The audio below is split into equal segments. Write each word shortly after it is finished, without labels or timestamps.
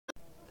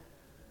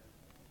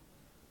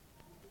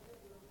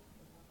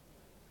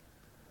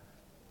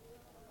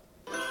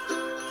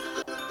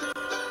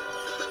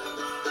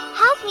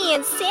Mommy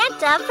and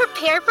Santa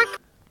prepare for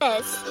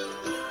Christmas.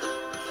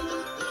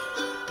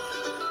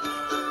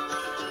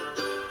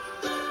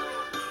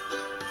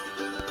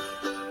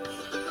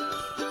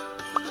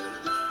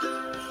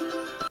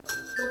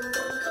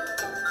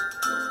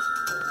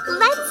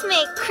 Let's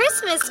make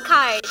Christmas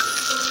cards.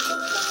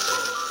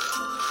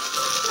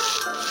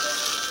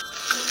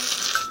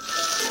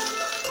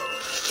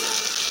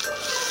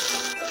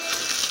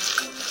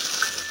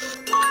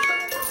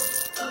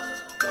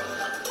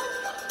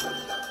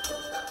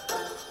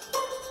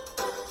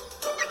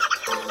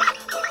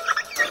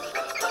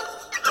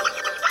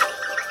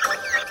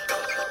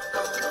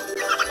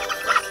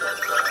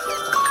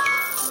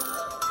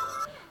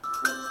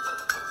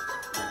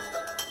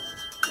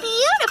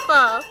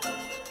 Beautiful!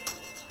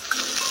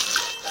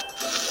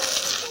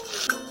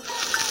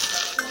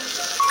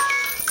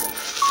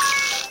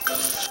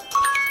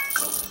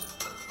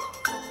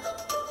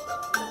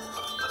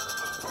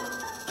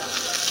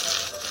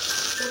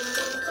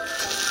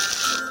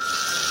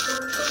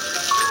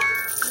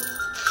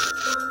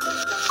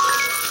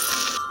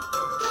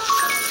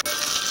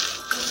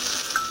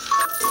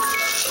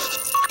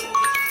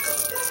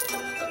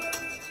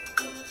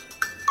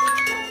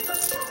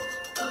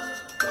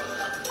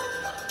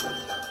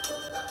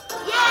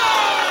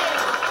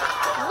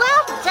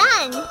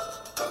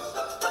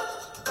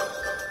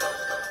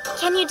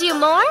 Can you do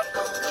more?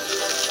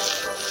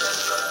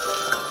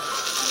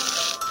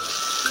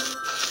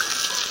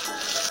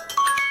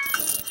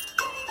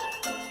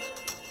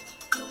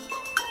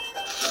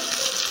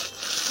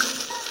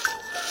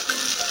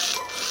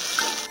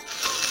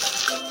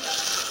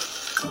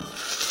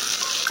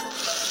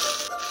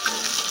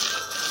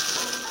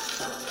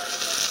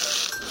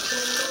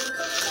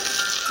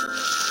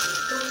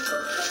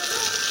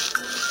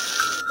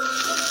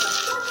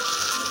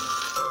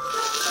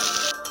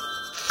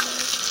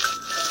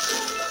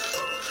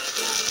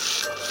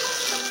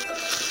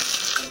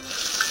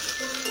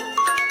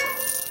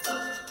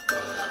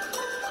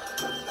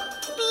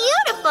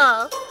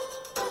 Beautiful!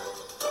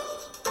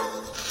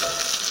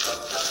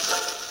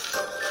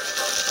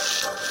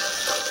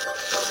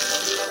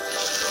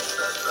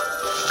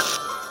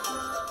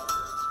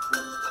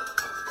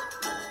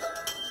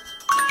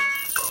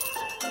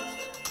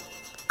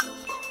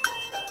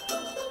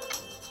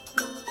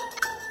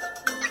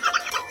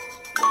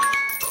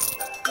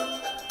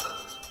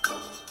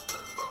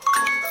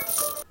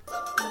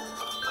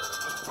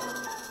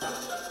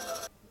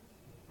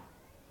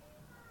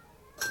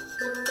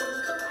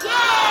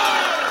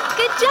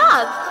 Good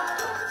job!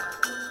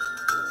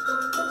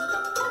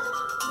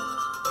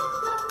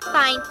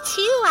 Find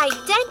two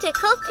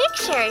identical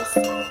pictures.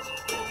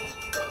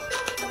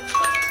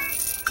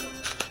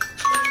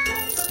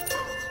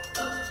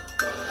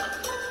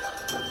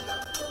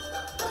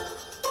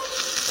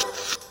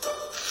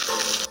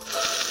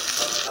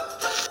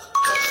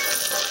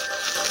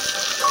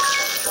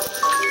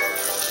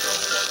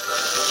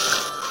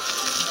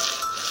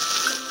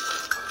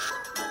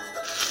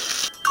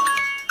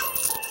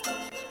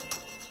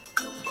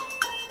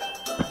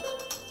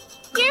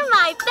 You're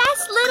my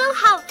best little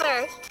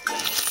helper.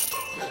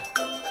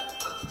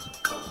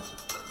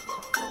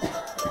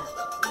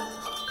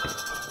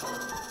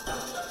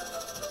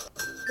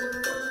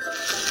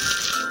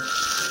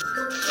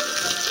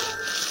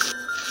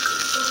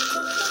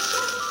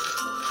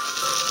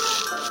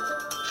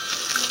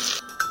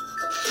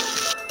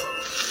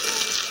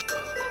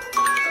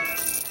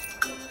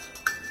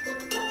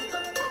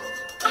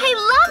 I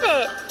love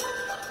it!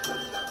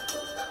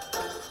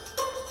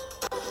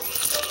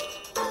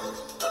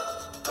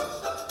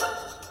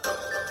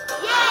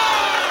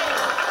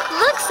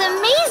 Looks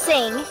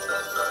amazing!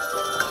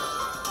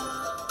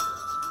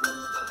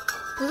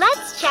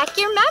 Let's check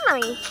your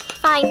memory.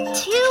 Find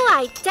two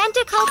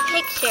identical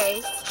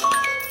pictures.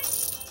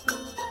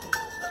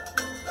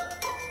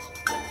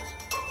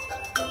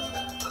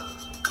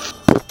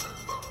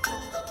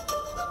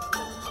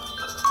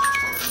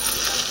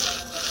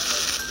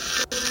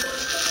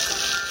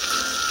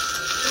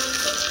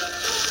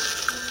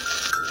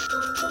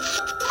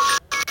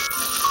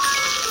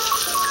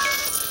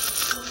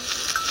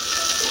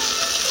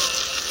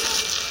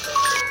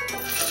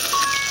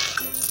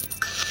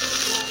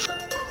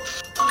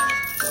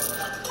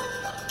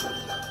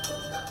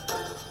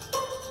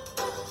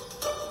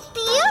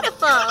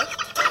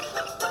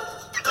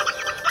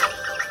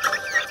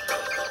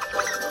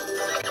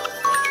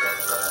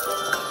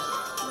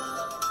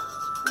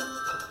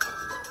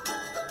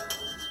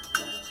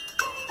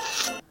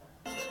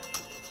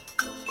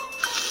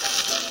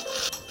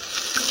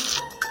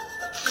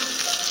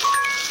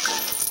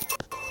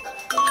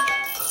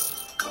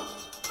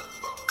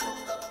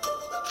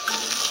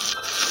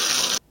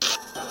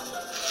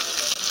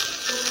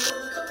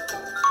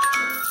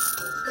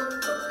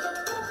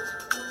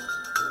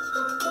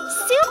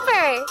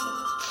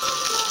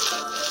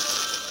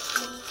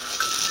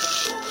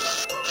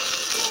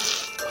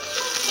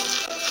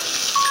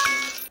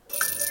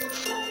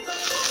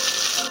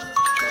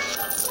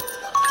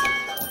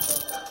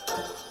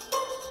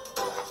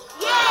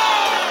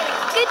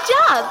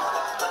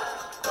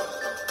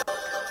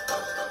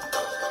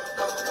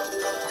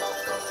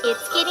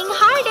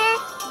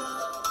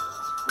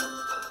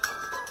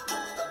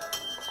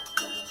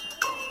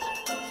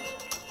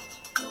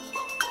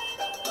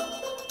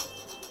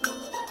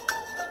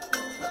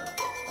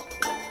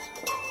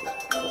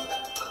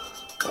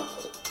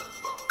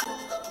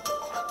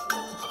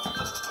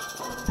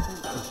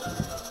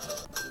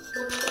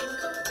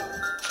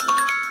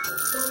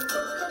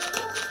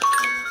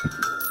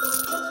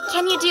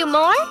 do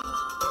more?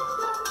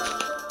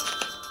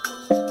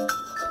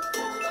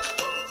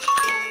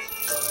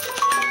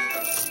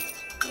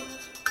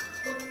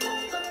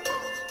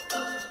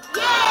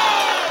 Yay!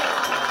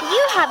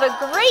 You have a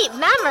great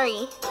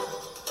memory.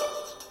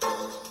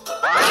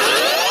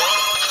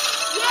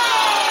 Yay!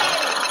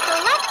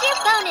 Collect your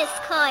bonus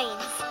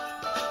coins.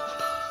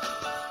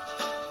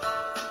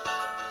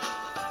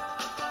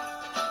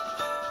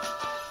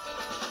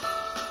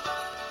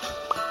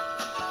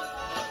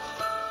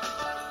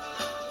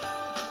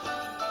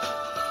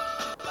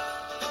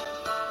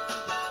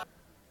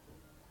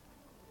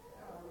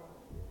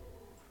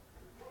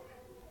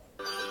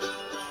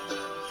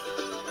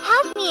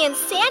 Help me and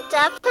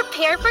Santa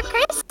prepare for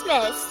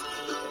Christmas.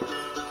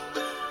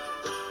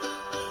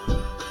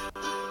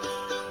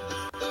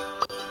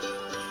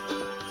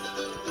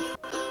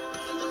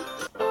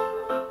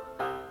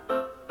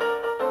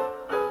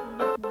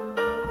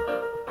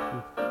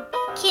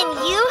 Can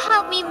you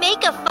help me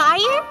make a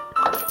fire?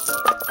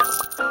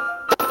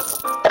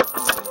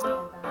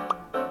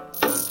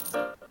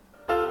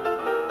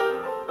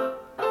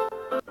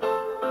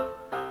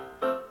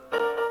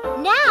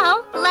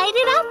 Now, light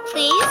it up,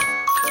 please.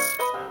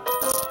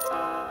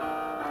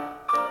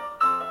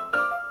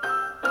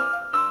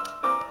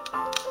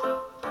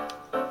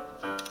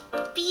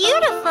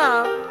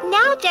 Beautiful!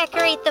 Now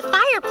decorate the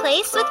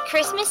fireplace with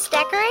Christmas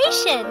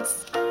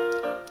decorations.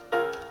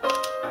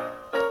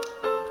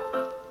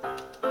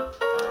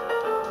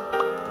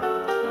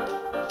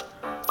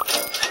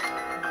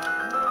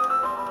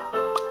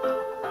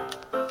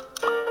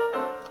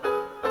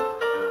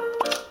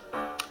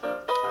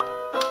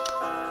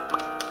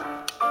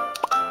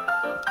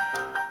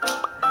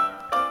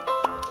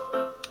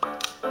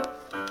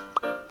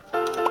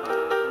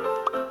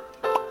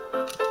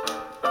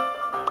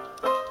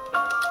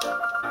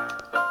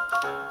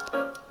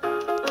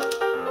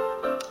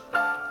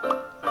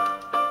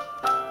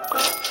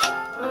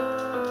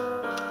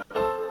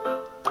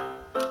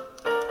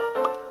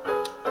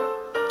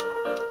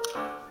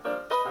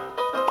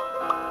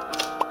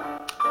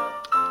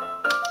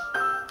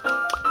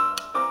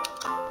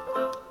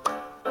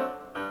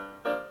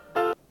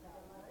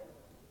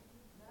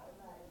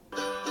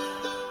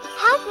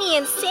 Help me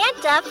and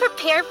Santa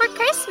prepare for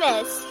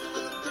Christmas.